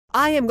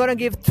I am gonna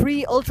give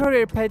 3 ultra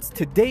rare pets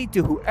today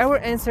to whoever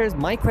answers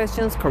my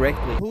questions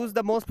correctly. Who's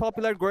the most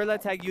popular gorilla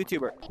tag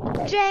YouTuber?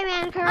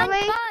 jmancurly.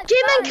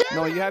 jmancurly.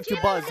 No, you have to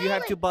buzz. You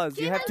have to buzz.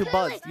 You have to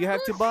buzz. You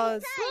have to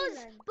buzz.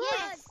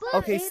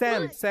 Okay,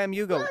 Sam,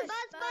 you go.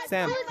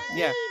 Sam,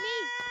 yeah.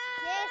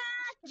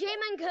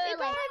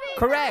 jmancurly.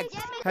 Correct.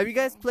 Have you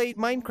guys played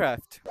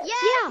Minecraft?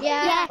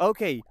 Yeah.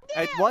 Okay,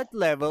 at what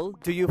level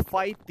do you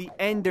fight the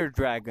Ender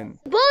Dragon?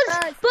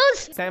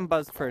 Buzz. Sam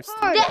buzzed first.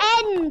 The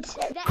end.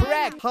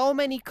 Correct. How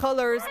many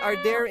colors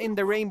are there in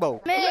the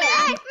rainbow?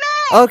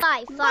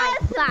 Okay. Five.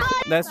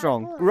 That's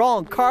wrong.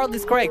 Wrong. Carl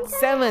is correct.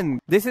 7.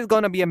 This is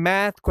gonna be a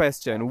math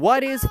question.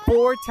 What is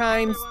 4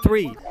 times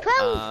 3?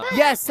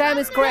 Yes, Sam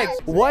is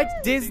correct. What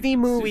Disney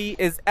movie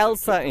is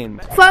Elsa in?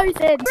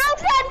 Frozen.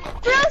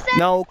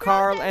 No,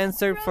 Carl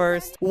answered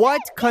first.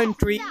 What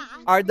country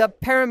are the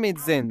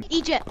pyramids in?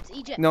 Egypt.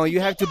 No, you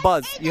have to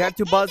buzz. You have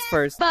to buzz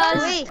first.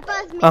 Buzz.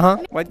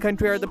 What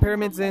country are the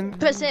pyramids in?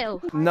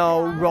 Brazil.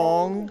 No,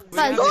 wrong.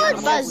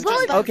 Buzz.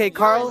 Okay,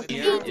 Carl.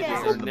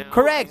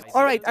 Correct.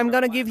 All right, I'm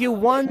gonna give you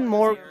one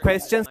more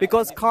question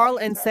because Carl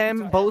and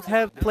Sam both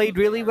have played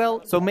really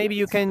well, so maybe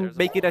you can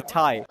make it a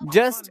tie.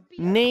 Just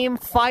name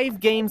 5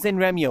 games in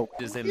Remio.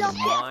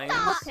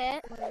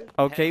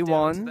 Okay,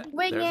 1,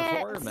 Wing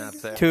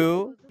it.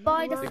 2,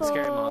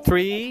 Spiderfall.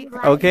 3.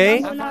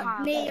 Okay.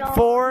 Remio.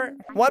 4.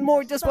 One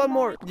more, just one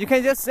more. You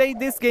can just say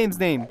this game's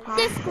name.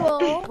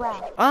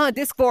 Discord.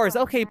 Disc Wars.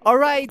 Okay. All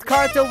right,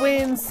 Carter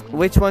wins.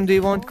 Which one do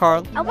you want,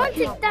 Carl? I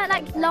wanted that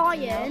like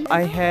lion.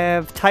 I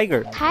have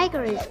tiger.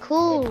 Tiger is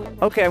cool.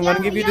 Okay, I'm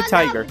gonna give you the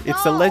tiger.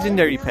 It's a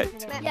legendary pet.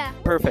 Yeah.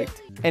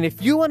 Perfect. And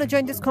if you want to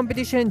join this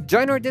competition,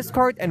 join our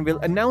Discord and we'll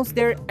announce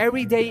there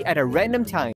every day at a random time.